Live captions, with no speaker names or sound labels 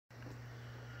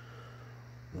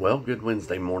Well, good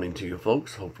Wednesday morning to you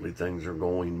folks. Hopefully things are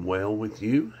going well with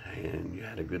you and you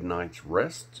had a good night's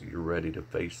rest. So you're ready to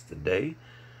face the day.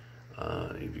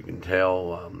 If you can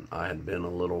tell, I had been a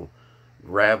little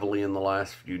gravelly in the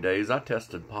last few days. I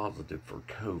tested positive for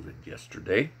COVID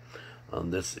yesterday.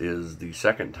 This is the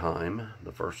second time.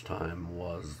 The first time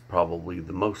was probably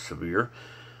the most severe,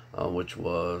 which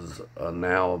was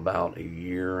now about a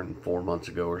year and 4 months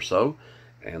ago or so.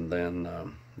 And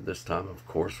then this time, of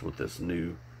course, with this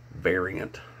new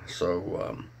variant.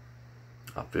 So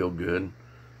I feel good.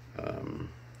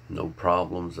 No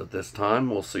problems at this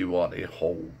time. We'll see what it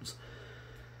holds.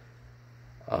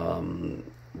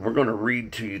 We're going to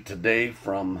read to you today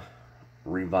from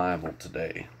Revival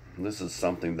Today. This is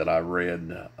something that I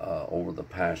read over the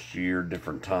past year,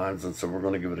 different times, and so we're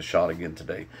going to give it a shot again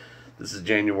today. This is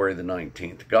January the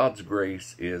 19th. God's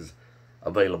grace is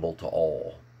available to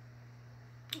all.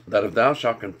 That if thou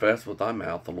shalt confess with thy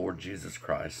mouth the Lord Jesus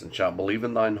Christ, and shalt believe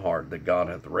in thine heart that God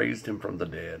hath raised him from the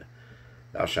dead,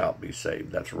 thou shalt be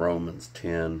saved. That's Romans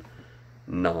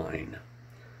 10:9.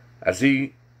 As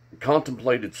he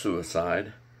contemplated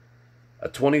suicide, a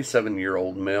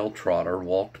 27-year-old male trotter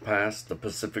walked past the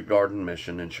Pacific Garden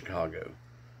Mission in Chicago.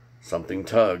 Something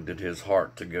tugged at his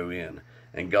heart to go in,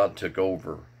 and God took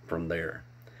over from there.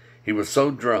 He was so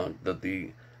drunk that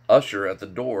the usher at the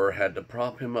door had to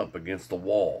prop him up against the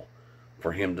wall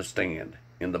for him to stand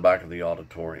in the back of the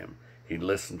auditorium. He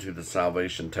listened to the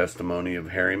salvation testimony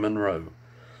of Harry Monroe.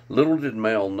 Little did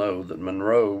Mel know that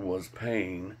Monroe was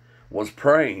praying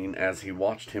as he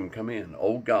watched him come in.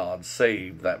 Oh God,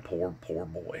 save that poor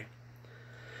boy.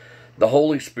 The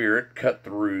Holy Spirit cut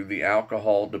through the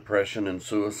alcohol, depression, and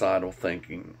suicidal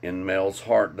thinking in Mel's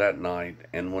heart that night,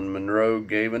 and when Monroe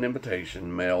gave an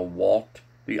invitation, Mel walked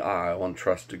the aisle and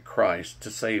trusted Christ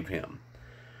to save him.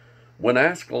 When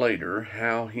asked later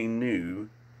how he knew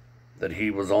that he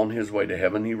was on his way to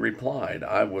heaven, he replied,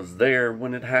 "I was there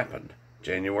when it happened.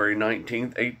 January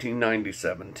 19th,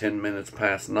 1897, 10 minutes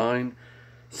past 9,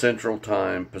 Central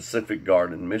Time, Pacific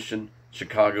Garden Mission,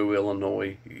 Chicago,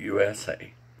 Illinois,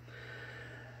 USA."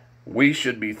 We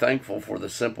should be thankful for the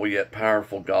simple yet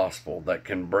powerful gospel that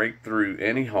can break through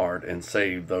any heart and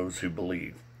save those who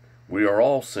believe. We are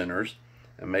all sinners,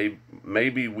 and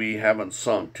maybe we haven't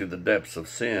sunk to the depths of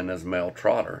sin as Mel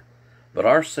Trotter, but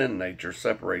our sin nature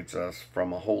separates us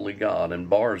from a holy God and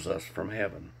bars us from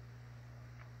heaven.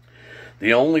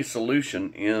 The only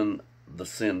solution in the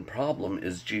sin problem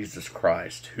is Jesus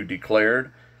Christ, who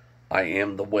declared, "I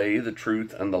am the way, the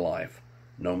truth, and the life.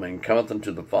 No man cometh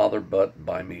unto the Father but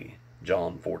by me."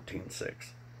 John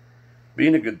 14:6.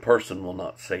 Being a good person will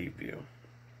not save you,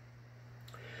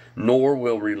 nor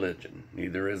will religion.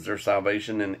 Neither is there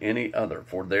salvation in any other,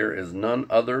 for there is none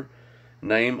other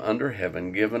name under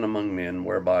heaven given among men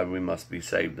whereby we must be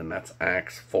saved. And that's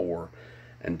Acts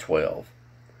 4:12.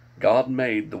 God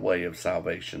made the way of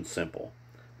salvation simple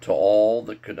to all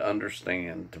that could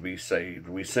understand to be saved.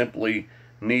 We simply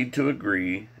need to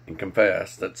agree and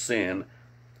confess that sin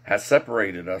has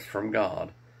separated us from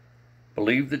God,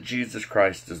 believe that Jesus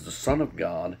Christ is the Son of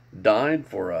God, died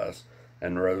for us,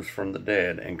 and rose from the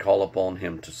dead, and call upon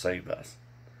him to save us.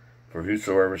 For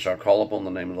whosoever shall call upon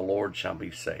the name of the Lord shall be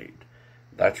saved.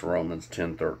 That's Romans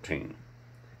 10:13.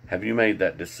 Have you made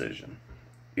that decision?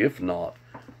 If not,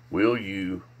 will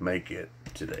you make it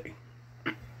today?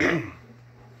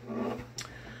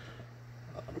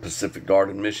 Pacific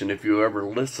Garden Mission, if you ever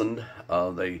listened,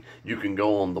 you can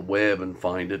go on the web and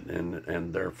find it,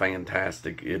 and they're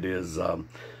fantastic. It is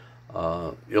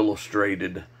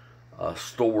illustrated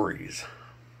stories,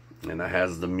 and it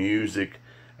has the music,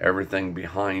 everything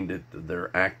behind it. They're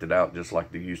acted out just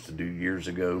like they used to do years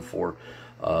ago for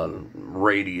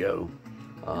radio,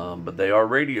 but they are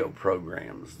radio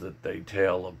programs that they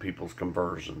tell of people's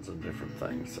conversions and different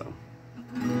things. So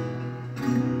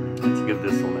let's give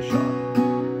this one a shot.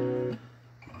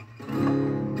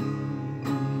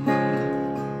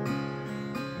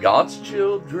 God's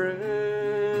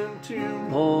children too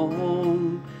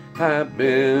long have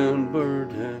been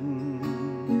burdened.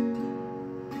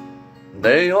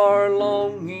 They are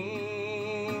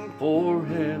longing for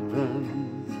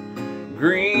heaven's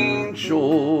green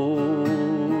shore,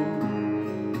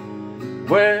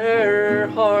 where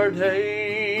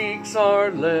heartaches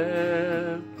are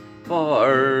left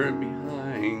far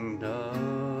behind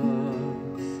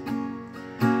us,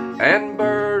 and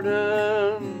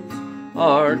burdens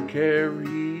are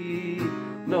carried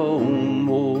no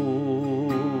more.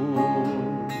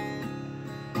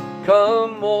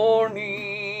 Come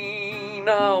morning,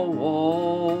 I'll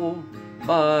walk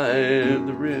by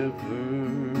the river.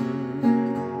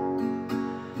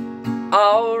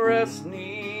 I'll rest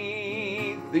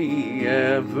 'neath the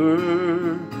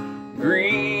evergreen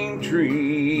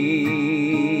tree.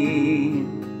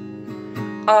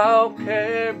 I'll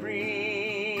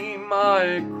carry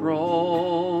my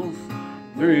cross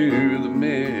through the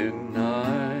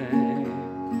midnight.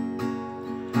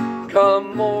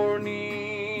 Come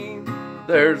morning,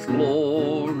 there's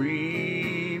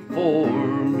glory for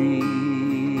me.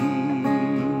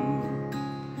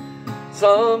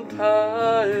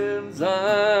 Sometimes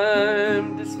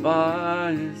I'm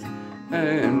despised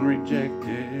and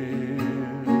rejected,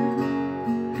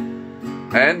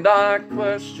 and I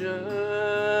question,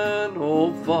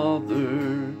 oh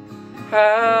Father,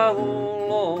 how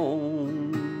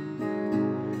long?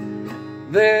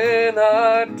 Then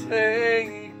I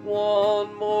take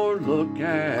one more look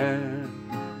at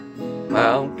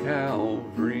Mount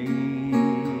Calvary,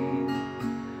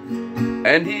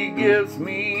 and He gives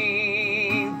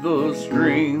me the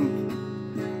strength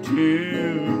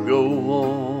to go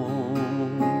on.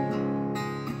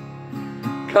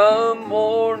 Come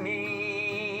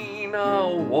morning,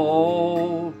 I'll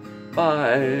walk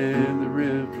by the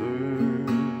river.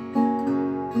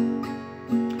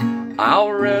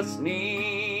 I'll rest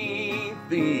 'neath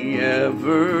the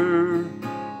evergreen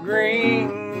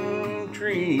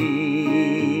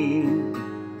tree.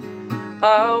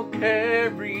 I'll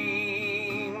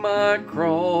carry my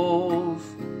cross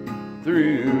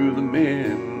through the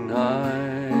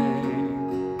midnight.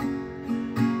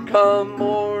 Come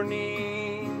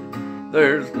morning,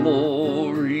 there's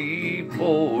glory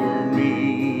for me.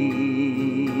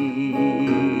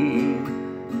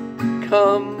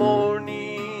 Come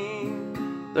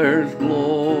morning, there's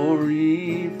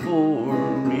glory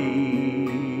for me.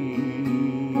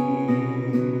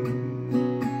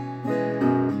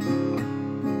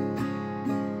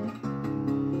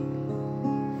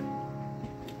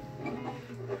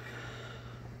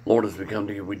 Lord, as we come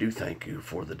to you, we do thank you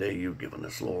for the day you've given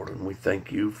us, Lord, and we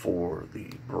thank you for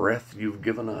the breath you've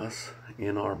given us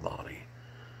in our body.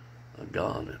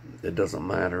 God, it doesn't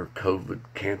matter, COVID,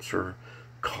 cancer,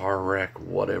 car wreck,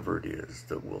 whatever it is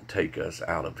that will take us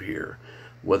out of here,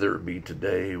 whether it be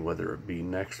today, whether it be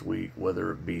next week,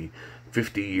 whether it be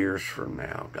 50 years from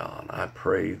now, God, I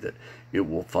pray that it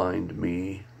will find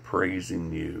me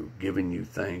praising you, giving you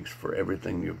thanks for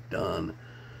everything you've done.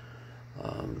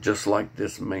 Just like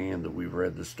this man that we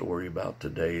read the story about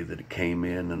today, that came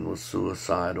in and was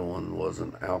suicidal and was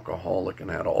an alcoholic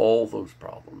and had all those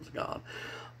problems, God.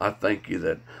 I thank you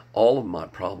that all of my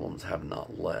problems have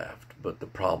not left, but the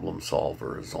problem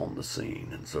solver is on the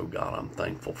scene. And so, God, I'm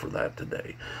thankful for that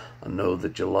today. I know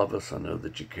that you love us. I know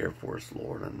that you care for us,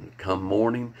 Lord. And come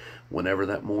morning, whenever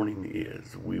that morning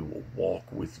is, we will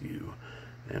walk with you.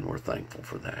 And we're thankful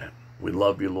for that. We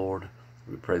love you, Lord.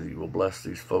 We pray that you will bless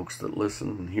these folks that listen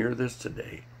and hear this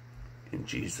today. In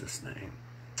Jesus' name,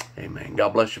 amen. God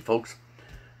bless you, folks.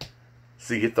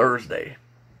 See you Thursday.